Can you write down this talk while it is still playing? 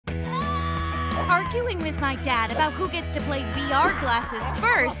Arguing with my dad about who gets to play VR glasses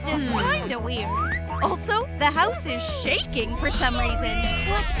first is kinda weird. Also, the house is shaking for some reason.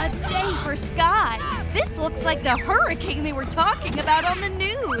 What a day for Sky! This looks like the hurricane they were talking about on the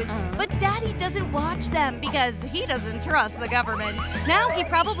news. But Daddy doesn't watch them because he doesn't trust the government. Now he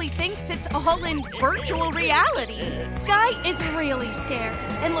probably thinks it's all in virtual reality. Sky is really scared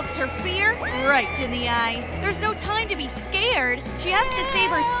and looks her fear right in the eye. There's no time to be scared. She has to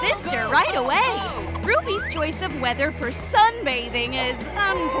save her sister right away. Ruby's choice of weather for sunbathing is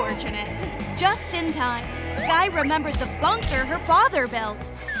unfortunate. Just in time, Sky remembered the bunker her father built.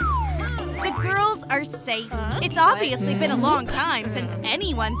 The girls are safe. It's obviously been a long time since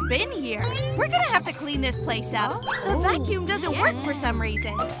anyone's been here. We're gonna have to clean this place up. The vacuum doesn't work for some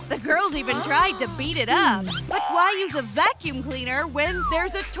reason. The girls even tried to beat it up. But why use a vacuum cleaner when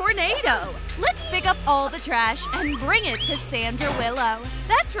there's a tornado? Let's pick up all the trash and bring it to Sandra Willow.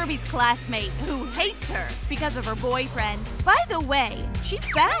 That's Ruby's classmate who hates her because of her boyfriend. By the way, she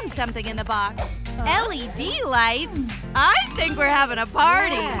found something in the box. LED lights? I think we're having a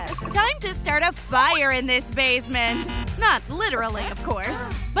party. Time to start a fire in this basement. Not literally, of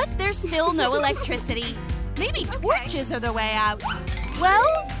course. But there's still no electricity. Maybe torches are the way out. Well,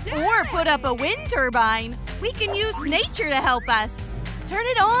 or put up a wind turbine. We can use nature to help us. Turn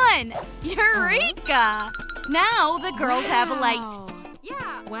it on! Eureka! Now the girls have a light.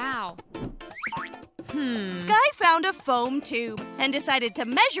 Yeah. Wow. Sky found a foam tube and decided to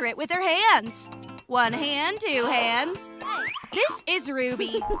measure it with her hands. 1 hand, 2 hands. This is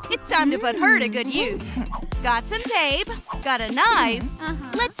Ruby. It's time to put her to good use. Got some tape, got a knife.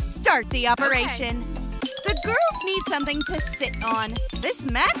 Let's start the operation. The girls need something to sit on. This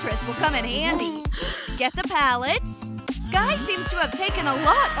mattress will come in handy. Get the pallets. Sky seems to have taken a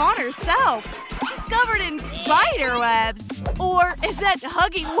lot on herself. She's covered in spider webs. Or is that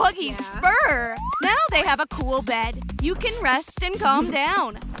Huggy Wuggy's fur? Now they have a cool bed. You can rest and calm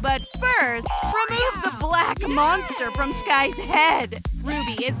down. But first, remove the black monster from Sky's head.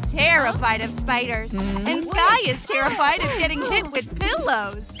 Ruby is terrified of spiders. And Sky is terrified of getting hit with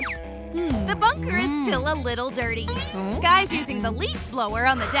pillows. The bunker is still a little dirty. Sky's using the leaf blower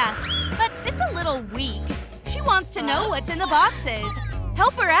on the desk, but it's a little weak. She wants to know what's in the boxes.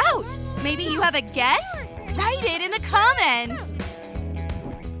 Help her out. Maybe you have a guess? Write it in the comments.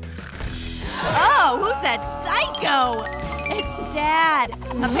 Oh, who's that psycho? It's Dad.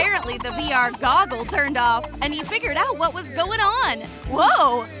 Apparently the VR goggle turned off and he figured out what was going on.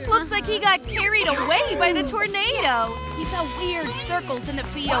 Whoa, looks like he got carried away by the tornado. He saw weird circles in the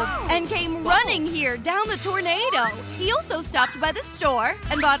fields and came running here down the tornado. He also stopped by the store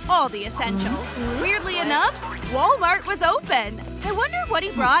and bought all the essentials. Weirdly enough, Walmart was open. I wonder what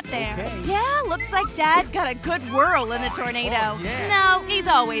he brought there. Yeah, looks like Dad got a good whirl in the tornado. No, he's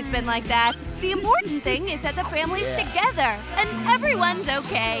always been like that. The important thing is that the family's together and everyone's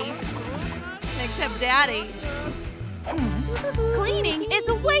okay. Except Daddy. Cleaning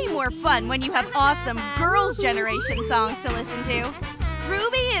is way more fun when you have awesome Girls' Generation songs to listen to.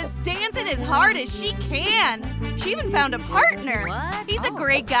 Ruby is dancing as hard as she can. She even found a partner. He's a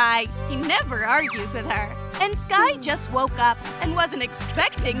great guy. He never argues with her. And Sky just woke up and wasn't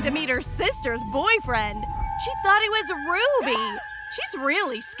expecting to meet her sister's boyfriend. She thought it was Ruby. She's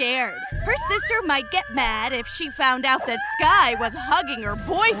really scared. Her sister might get mad if she found out that Sky was hugging her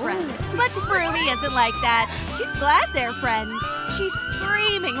boyfriend. But Ruby isn't like that. She's glad they're friends. She's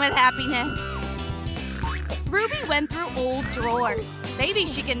screaming with happiness. Ruby went through old drawers. Maybe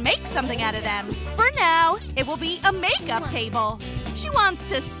she can make something out of them. For now, it will be a makeup table. She wants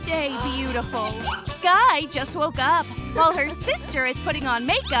to stay beautiful. Sky just woke up. While her sister is putting on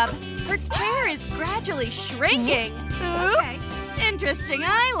makeup, her chair is gradually shrinking. Oops! Interesting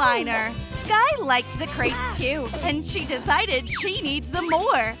eyeliner. Sky liked the crates too, and she decided she needs them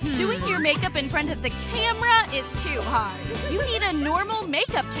more. Doing your makeup in front of the camera is too hard. You need a normal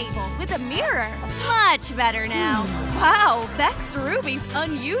makeup table with a mirror. Much better now. Wow, that's Ruby's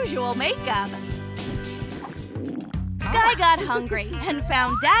unusual makeup. Sky got hungry and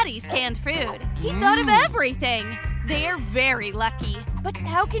found Daddy's canned food. He thought of everything. They're very lucky. But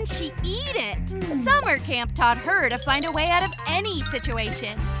how can she eat it? Summer camp taught her to find a way out of any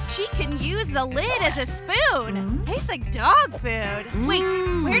situation. She can use the lid as a spoon. Tastes like dog food. Wait,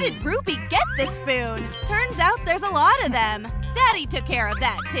 where did Ruby get the spoon? Turns out there's a lot of them. Daddy took care of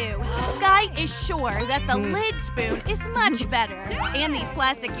that too. Sky is sure that the lid spoon is much better, and these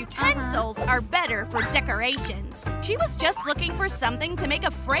plastic utensils are better for decorations. She was just looking for something to make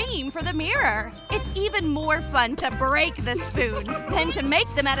a frame for the mirror. It's even more fun to break the spoons than to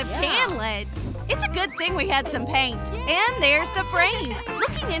make them out of can lids. It's a good thing we had some paint. And there's the frame.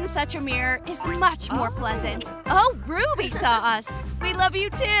 Looking in such a mirror is much more pleasant. Oh, Ruby saw us. We love you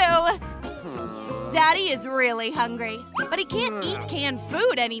too. Daddy is really hungry, but he can't eat canned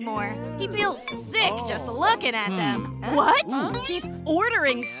food anymore. He feels sick just looking at them. What? He's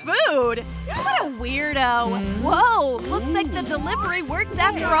ordering food? What a weirdo. Whoa, looks like the delivery works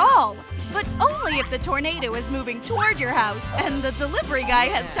after all. But only if the tornado is moving toward your house and the delivery guy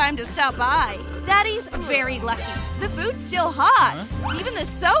has time to stop by. Daddy's very lucky. The food's still hot. Even the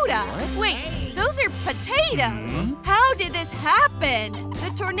soda. Wait, those are potatoes. How did this happen?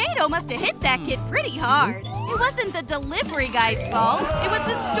 The tornado must have hit that kid pretty hard. It wasn't the delivery guy's fault. It was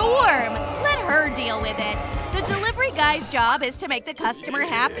the storm. Let her deal with it. The delivery guy's job is to make the customer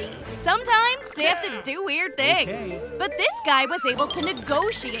happy. Sometimes they have to do weird things. But this guy was able to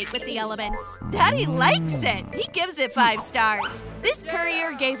negotiate with the elements. Daddy likes it. He gives it 5 stars. This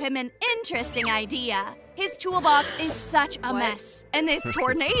courier gave him an interesting idea. His toolbox is such a mess, and this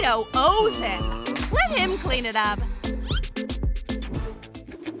tornado owes him. Let him clean it up.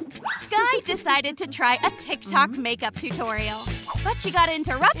 Sky decided to try a TikTok makeup tutorial, but she got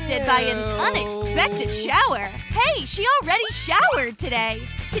interrupted by an unexpected shower. Hey, she already showered today.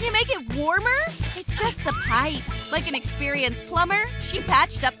 Can you make it warmer? It's just the pipe. Like an experienced plumber, she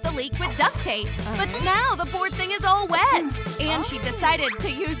patched up the leak with duct tape. But now the poor thing is all wet, and she decided to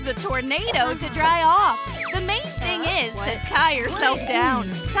use the tornado to dry off. The main thing is to tie yourself down.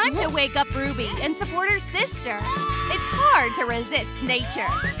 Time to wake up Ruby and support her sister. It's hard to resist nature,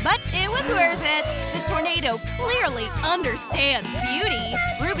 but it was worth it. The tornado clearly understands beauty.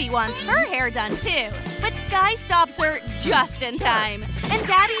 Ruby wants her hair done too, but Sky stops her just in time. And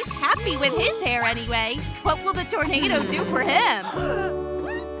Daddy's happy with his hair anyway. What will the tornado do for him?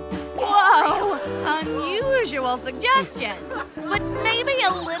 Whoa! Unusual suggestion, but maybe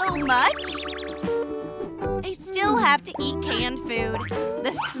a little much? They still have to eat canned food.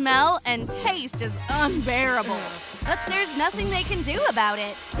 The smell and taste is unbearable, but there's nothing they can do about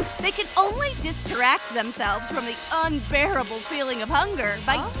it. They can only distract themselves from the unbearable feeling of hunger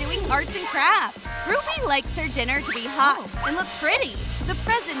by doing arts and crafts. Ruby likes her dinner to be hot and look pretty. The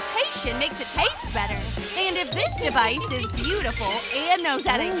presentation makes it taste better. And if this device is beautiful and knows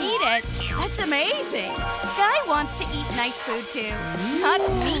how to heat it, that's amazing. Sky wants to eat nice food too, not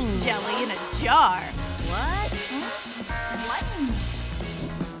meat jelly in a jar. What?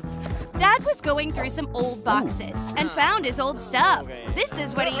 Dad was going through some old boxes and found his old stuff. This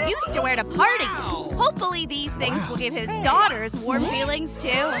is what he used to wear to parties. Hopefully these things will give his daughters warm feelings too.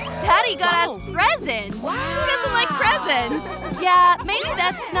 Daddy got us presents. Who doesn't like presents? Yeah, maybe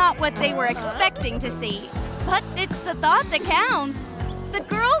that's not what they were expecting to see. But it's the thought that counts. The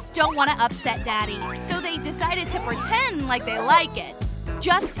girls don't want to upset Daddy, so they decided to pretend like they like it.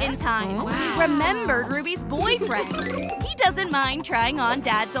 Just in time, he remembered Ruby's boyfriend. He doesn't mind trying on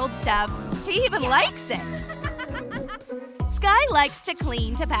Dad's old stuff. He even likes it. Sky likes to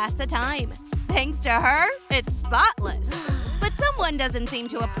clean to pass the time. Thanks to her, it's spotless. But someone doesn't seem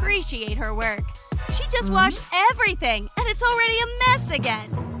to appreciate her work. She just washed everything, and it's already a mess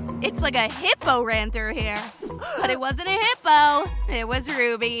again. It's like a hippo ran through here. But it wasn't a hippo, it was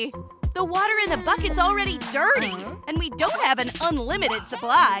Ruby. The water in the bucket's already dirty, and we don't have an unlimited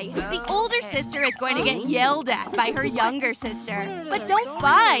supply. The older sister is going to get yelled at by her younger sister. But don't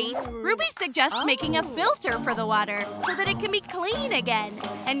fight. Ruby suggests making a filter for the water so that it can be clean again.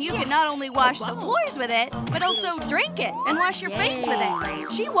 And you can not only wash the floors with it, but also drink it and wash your face with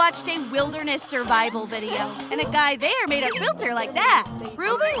it. She watched a wilderness survival video, and a guy there made a filter like that.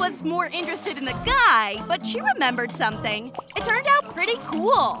 Ruby was more interested in the guy, but she remembered something. It turned out pretty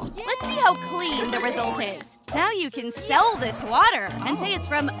cool. Let's see how clean the result is. Now you can sell this water and say it's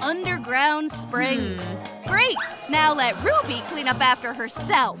from underground springs. Great! Now let Ruby clean up after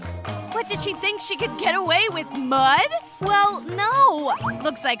herself. What, did she think she could get away with mud? Well, no.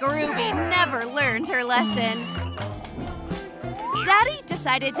 Looks like Ruby never learned her lesson. Daddy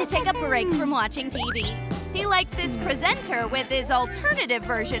decided to take a break from watching TV. He likes this presenter with his alternative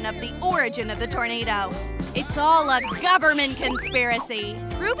version of the origin of the tornado. It's all a government conspiracy.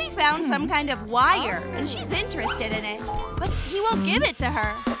 Ruby found some kind of wire, and she's interested in it. But he won't give it to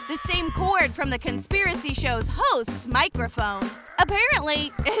her. The same cord from the conspiracy show's host's microphone.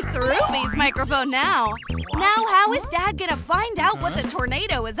 Apparently, it's Ruby's microphone now. Now, how is Dad gonna find out what the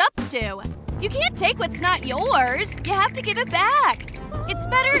tornado is up to? You can't take what's not yours. You have to give it back. It's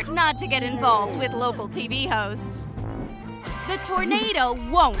better not to get involved with local TV hosts. The tornado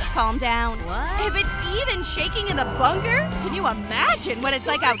won't calm down. What? If it's even shaking in the bunker, can you imagine what it's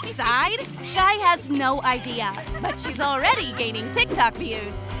like outside? Sky has no idea, but she's already gaining TikTok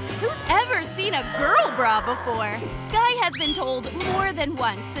views. Who's ever seen a girl bra before? Sky has been told more than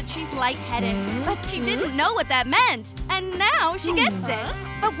once that she's lightheaded, but she didn't know what that meant, and now she gets it.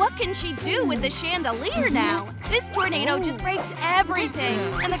 But what can she do with the chandelier now? This tornado just breaks everything,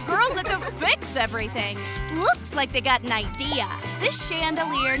 and the girls have to fix everything. Looks like they got an idea. This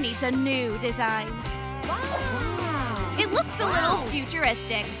chandelier needs a new design. It looks a little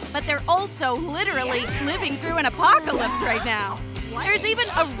futuristic, but they're also literally living through an apocalypse right now. There's even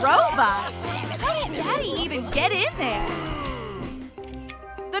a robot! How did Daddy even get in there?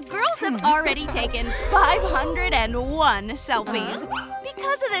 The girls have already taken 501 selfies.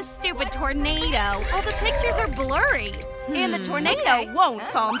 Because of this stupid tornado, all the pictures are blurry. And the tornado won't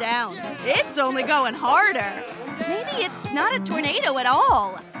calm down. It's only going harder. Maybe it's not a tornado at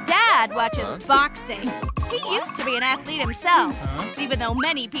all. Dad watches boxing. He used to be an athlete himself, even though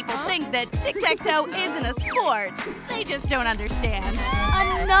many people think that tic-tac-toe isn't a sport. They just don't understand.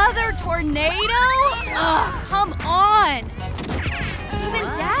 Another tornado? Ugh, come on! Even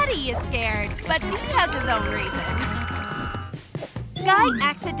Daddy is scared, but he has his own reasons. Sky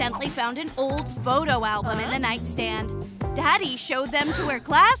accidentally found an old photo album in the nightstand. Daddy showed them to her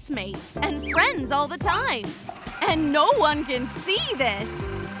classmates and friends all the time. And no one can see this.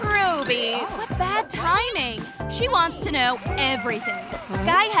 Ruby, what bad timing. She wants to know everything.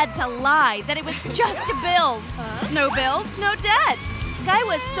 Sky had to lie that it was just bills. No bills, no debt. Sky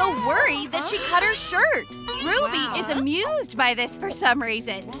was so worried that she cut her shirt. Ruby is amused by this for some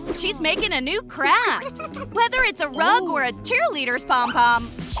reason. She's making a new craft. Whether it's a rug or a cheerleader's pom-pom,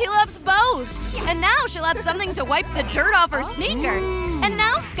 she loves both. And now she'll have something to wipe the dirt off her sneakers. And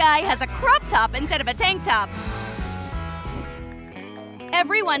now Sky has a crop top instead of a tank top.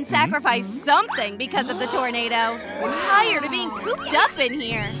 Everyone sacrificed something because of the tornado. We're tired of being cooped up in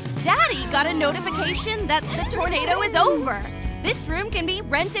here. Daddy got a notification that the tornado is over. This room can be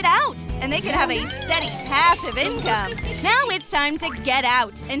rented out, and they can have a steady, passive income. Now it's time to get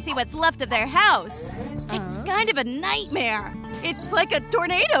out and see what's left of their house. It's kind of a nightmare. It's like a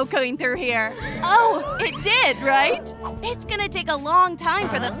tornado going through here. Oh, it did, right? It's gonna take a long time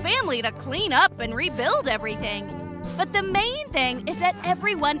for the family to clean up and rebuild everything. But the main thing is that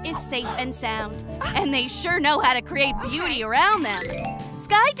everyone is safe and sound, and they sure know how to create beauty around them.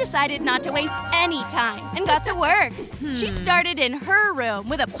 Sky decided not to waste any time and got to work. She started in her room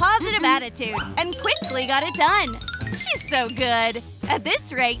with a positive attitude and quickly got it done. She's so good. At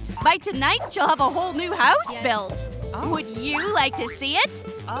this rate, by tonight she'll have a whole new house built. Would you like to see it?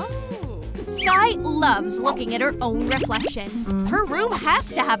 Sky loves looking at her own reflection. Her room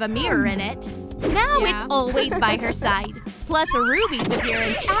has to have a mirror in it. Now it's always by her side. Plus, Ruby's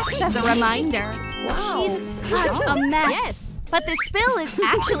appearance acts as a reminder. She's such a mess. Yes. But the spill is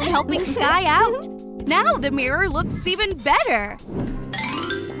actually helping Sky out. Now the mirror looks even better.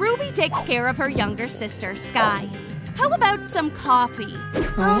 Ruby takes care of her younger sister, Sky. How about some coffee?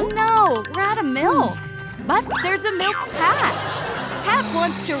 Oh no, we're out of milk. But there's a milk patch. Pat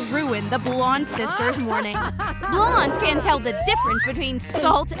wants to ruin the blonde sister's morning. Blondes can't tell the difference between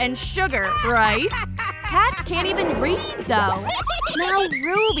salt and sugar, right? Pat can't even read, though. Now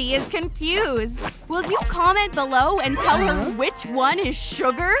Ruby is confused. Will you comment below and tell her which one is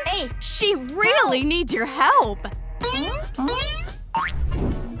sugar? She really needs your help.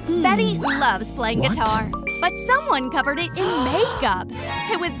 Betty loves playing guitar, but someone covered it in makeup.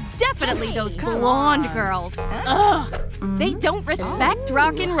 It was definitely those blonde girls. Ugh! They don't respect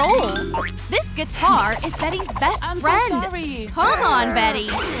rock and roll. This guitar is Betty's best friend. So sorry. Come on, Betty.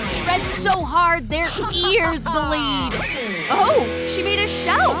 Shred so hard their ears bleed. Oh, she made a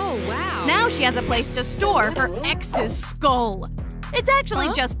shelf. Oh, wow. Now she has a place to store her ex's skull. It's actually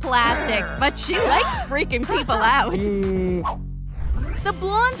just plastic, but she likes freaking people out. The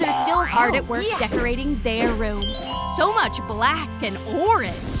blondes are still hard at work decorating their room. So much black and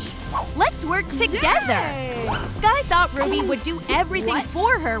orange. Let's work together. Sky thought Ruby would do everything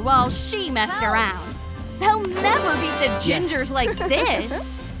for her while she messed around. They'll never beat the gingers like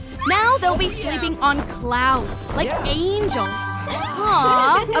this. Now they'll be sleeping on clouds, like angels.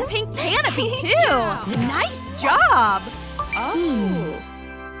 Aw, a pink canopy too. Nice job.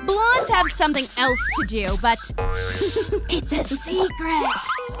 Blondes have something else to do, but it's a secret.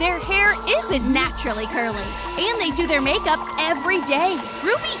 Their hair isn't naturally curly, and they do their makeup every day.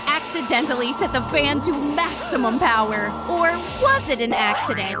 Ruby accidentally set the fan to maximum power. Or was it an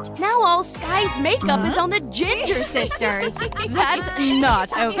accident? Now all Sky's makeup is on the Ginger sisters. That's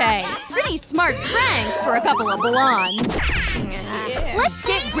not okay. Pretty smart prank for a couple of blondes. Let's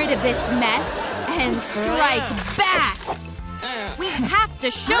get rid of this mess and strike back. We have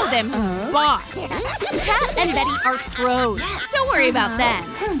to show them who's boss. Kat and Betty are pros. Don't worry about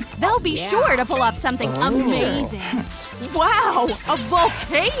them. They'll be sure to pull off something amazing. Wow, a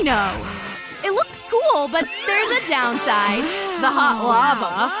volcano! It looks cool, but there's a downside. The hot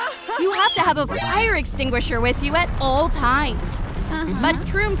lava. You have to have a fire extinguisher with you at all times. But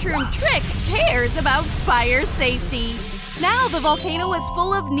Troom Troom Tricks cares about fire safety. Now the volcano is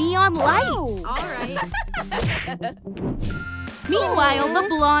full of neon lights. All right. Meanwhile, the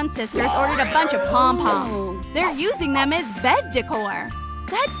blonde sisters ordered a bunch of pom-poms. They're using them as bed decor.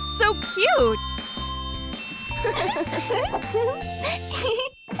 That's so cute!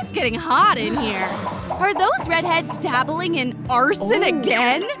 It's getting hot in here. Are those redheads dabbling in arson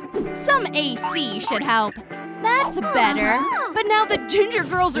again? Some AC should help. That's better. But now the ginger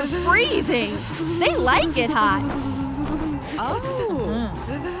girls are freezing. They like it hot.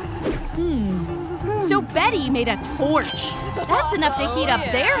 So Betty made a torch. That's enough to heat up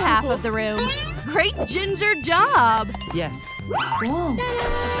their half of the room. Great ginger job! Yes.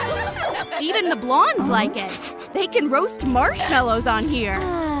 Even the blondes like it. They can roast marshmallows on here.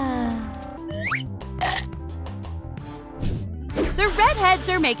 The redheads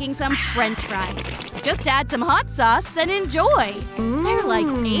are making some french fries. Just add some hot sauce and enjoy. They're like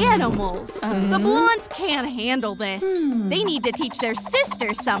animals. The blondes can't handle this. They need to teach their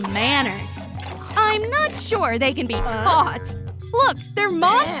sisters some manners. I'm not sure they can be taught. Look, they're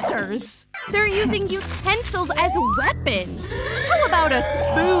monsters. They're using utensils as weapons. How about a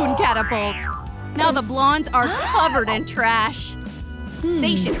spoon catapult? Now the blondes are covered in trash.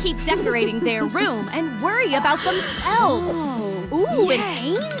 They should keep decorating their room and worry about themselves. Ooh, an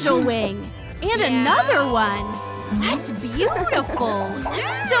angel wing. And another one. That's beautiful.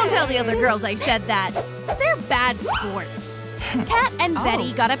 Don't tell the other girls I said that. They're bad sports. Kat and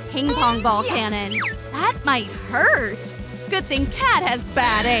Betty got a ping pong ball cannon. That might hurt. Good thing Kat has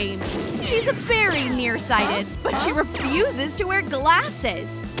bad aim. She's very nearsighted, but she refuses to wear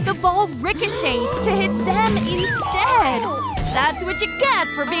glasses. The ball ricocheted to hit them instead. That's what you get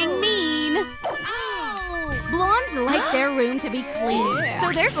for being mean. Blondes like their room to be clean,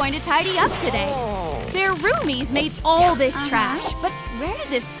 so they're going to tidy up today. Their roomies made all this trash, but where did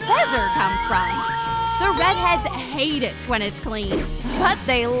this feather come from? The redheads hate it when it's clean, but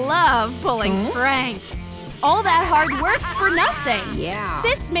they love pulling pranks. All that hard work for nothing. Yeah.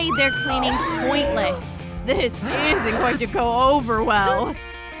 This made their cleaning pointless. This isn't going to go over well.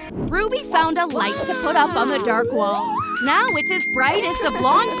 Ruby found a light to put up on the dark wall. Now it's as bright as the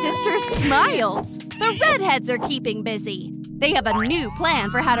blonde sisters' smiles. The redheads are keeping busy. They have a new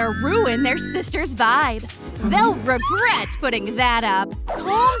plan for how to ruin their sister's vibe. They'll regret putting that up.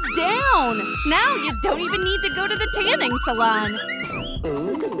 Calm down. Now you don't even need to go to the tanning salon.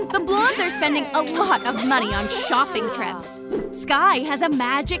 The blondes are spending a lot of money on shopping trips. Sky has a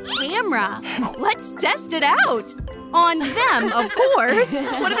magic camera. Let's test it out. On them, of course.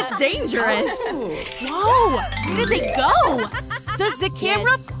 What if it's dangerous? Whoa! Where did they go? Does the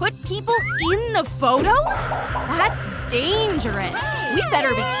camera put people in the photos? That's dangerous. We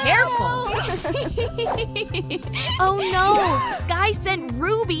better be careful. Oh no! Sky sent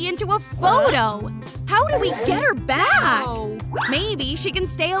Ruby into a photo. How do we get her back? Maybe she can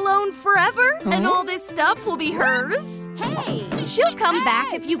stay alone forever and all this stuff will be hers? Hey! She'll come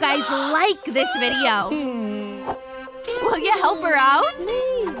back if you guys like this video. Will you help her out?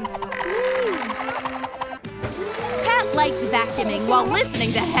 Kat likes vacuuming while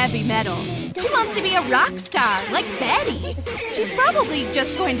listening to heavy metal. She wants to be a rock star, like Betty. She's probably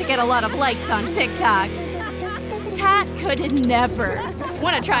just going to get a lot of likes on TikTok. Kat could never.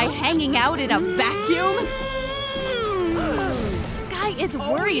 Want to try hanging out in a vacuum? Sky is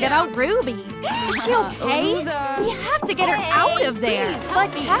worried about Ruby. Is she okay? We have to get her out of there.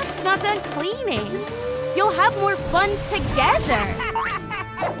 But Kat's not done cleaning. You'll have more fun together.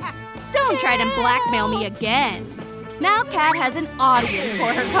 Don't try to blackmail me again. Now Kat has an audience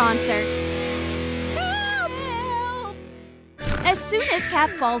for her concert. Help! As soon as Kat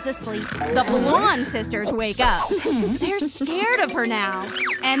falls asleep, the blonde sisters wake up. They're scared of her now,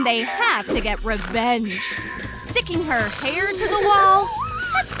 and they have to get revenge. Sticking her hair to the wall?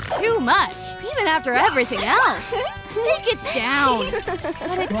 That's too much, even after everything else. Take it down.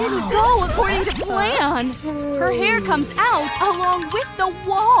 But it didn't go according to plan. Her hair comes out along with the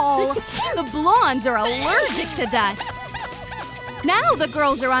wall. The blondes are allergic to dust. Now the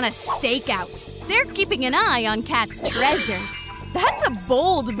girls are on a stakeout. They're keeping an eye on Kat's treasures. That's a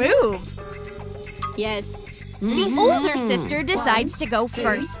bold move. Yes. The older sister decides to go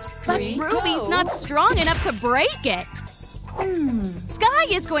first, but Ruby's not strong enough to break it. Sky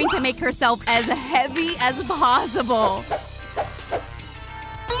is going to make herself as heavy as possible.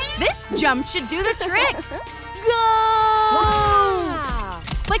 This jump should do the trick. Go! Wow.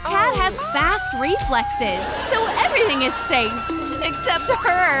 But Kat has fast reflexes, so everything is safe. Except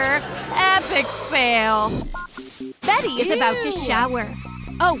her epic fail. Betty is about to shower.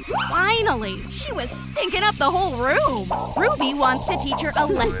 Oh, finally! She was stinking up the whole room. Ruby wants to teach her a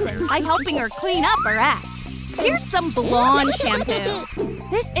lesson by helping her clean up her act. Here's some blonde shampoo.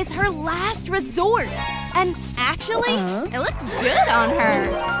 This is her last resort. And actually, it looks good on her.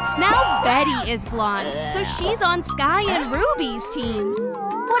 Now Betty is blonde, so she's on Sky and Ruby's team.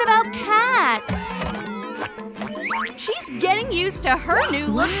 What about Kat? She's getting used to her new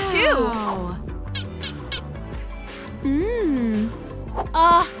look, too.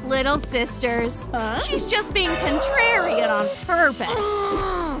 Little sisters. She's just being contrarian on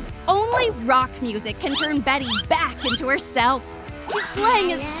purpose. Only rock music can turn Betty back into herself. She's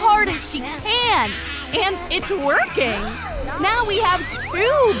playing as hard as she can, and it's working. Now we have 2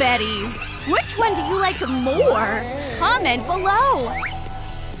 Bettys. Which one do you like more? Comment below.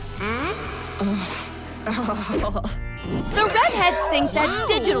 The redheads think that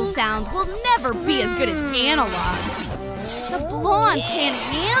digital sound will never be as good as analog. The blondes can't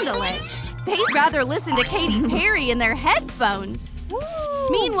handle it. They'd rather listen to Katy Perry in their headphones.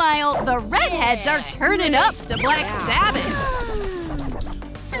 Meanwhile, the redheads are turning up to Black Sabbath.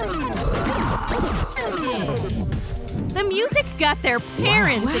 The music got their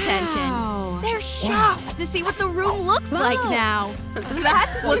parents' attention. They're shocked to see what the room looks like now.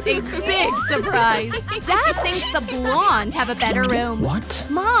 That was a big surprise. Dad thinks the blondes have a better room. What?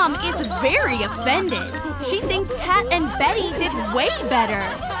 Mom is very offended. She thinks Kat and Betty did way better.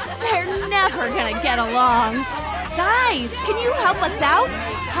 They're never gonna get along. Guys, can you help us out?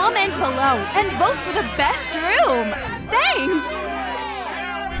 Comment below and vote for the best room. Thanks!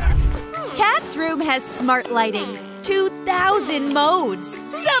 Kat's room has smart lighting. 2,000 modes.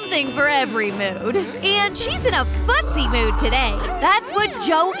 Something for every mood. And she's in a futzy mood today. That's what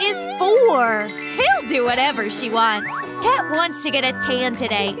Joe is for. He'll do whatever she wants. Kat wants to get a tan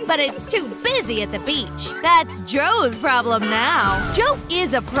today, but it's too busy at the beach. That's Joe's problem now. Joe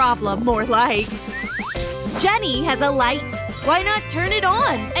is a problem, more like. Jenny has a light. Why not turn it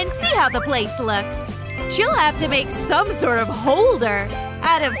on and see how the place looks? She'll have to make some sort of holder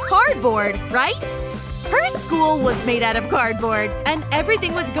out of cardboard, right? Her school was made out of cardboard, and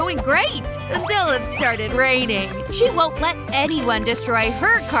everything was going great until it started raining. She won't let anyone destroy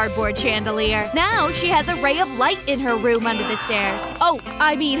her cardboard chandelier. Now she has a ray of light in her room under the stairs. Oh,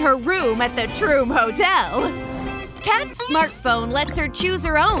 I mean her room at the Troom Hotel. Kat's smartphone lets her choose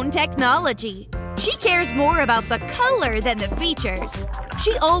her own technology. She cares more about the color than the features.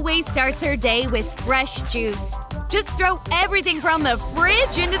 She always starts her day with fresh juice. Just throw everything from the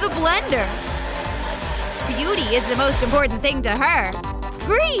fridge into the blender. Beauty is the most important thing to her.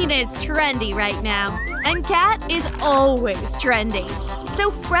 Green is trendy right now, and Kat is always trendy.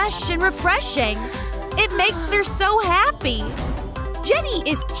 So fresh and refreshing. It makes her so happy. Jenny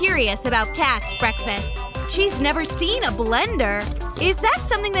is curious about Kat's breakfast. She's never seen a blender. Is that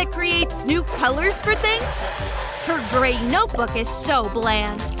something that creates new colors for things? Her gray notebook is so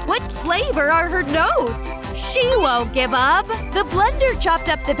bland. What flavor are her notes? She won't give up. The blender chopped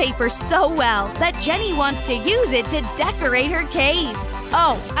up the paper so well that Jenny wants to use it to decorate her cave.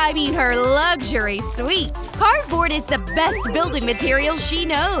 Oh, I mean her luxury suite. Cardboard is the best building material she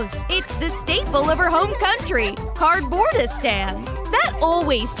knows. It's the staple of her home country, Cardboardistan. That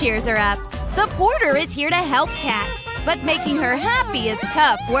always cheers her up. The porter is here to help Kat, but making her happy is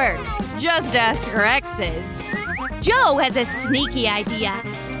tough work. Just ask her exes. Joe has a sneaky idea.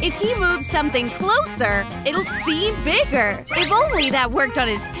 If he moves something closer, it'll seem bigger. If only that worked on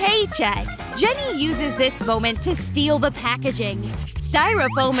his paycheck. Jenny uses this moment to steal the packaging.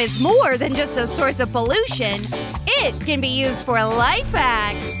 Styrofoam is more than just a source of pollution. It can be used for life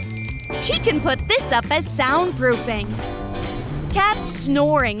hacks. She can put this up as soundproofing. Kat's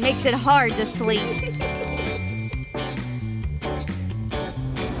snoring makes it hard to sleep.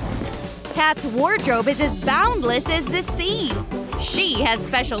 Kat's wardrobe is as boundless as the sea. She has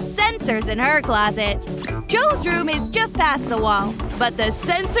special sensors in her closet. Joe's room is just past the wall, but the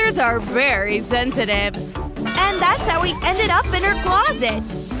sensors are very sensitive. And that's how we ended up in her closet.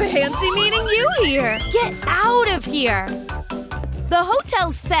 Fancy meeting you here. Get out of here. The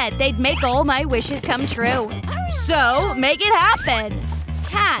hotel said they'd make all my wishes come true. So, make it happen.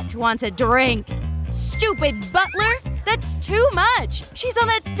 Cat wants a drink. Stupid butler? That's too much. She's on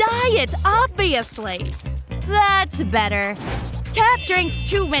a diet, obviously. That's better. Cat drinks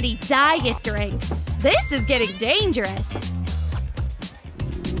too many diet drinks. This is getting dangerous.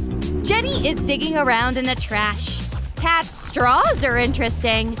 Jenny is digging around in the trash. Cat's straws are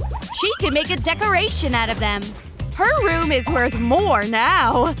interesting. She can make a decoration out of them. Her room is worth more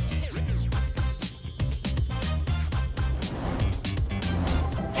now.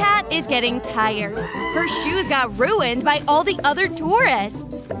 Cat is getting tired. Her shoes got ruined by all the other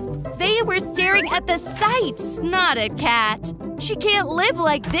tourists. They were staring at the sights, not at Cat. She can't live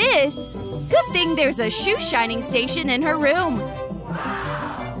like this. Good thing there's a shoe shining station in her room.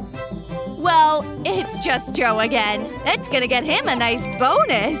 Well, it's just Joe again. That's gonna get him a nice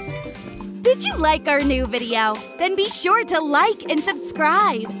bonus. Did you like our new video? Then be sure to like and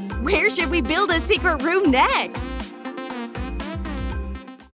subscribe. Where should we build a secret room next?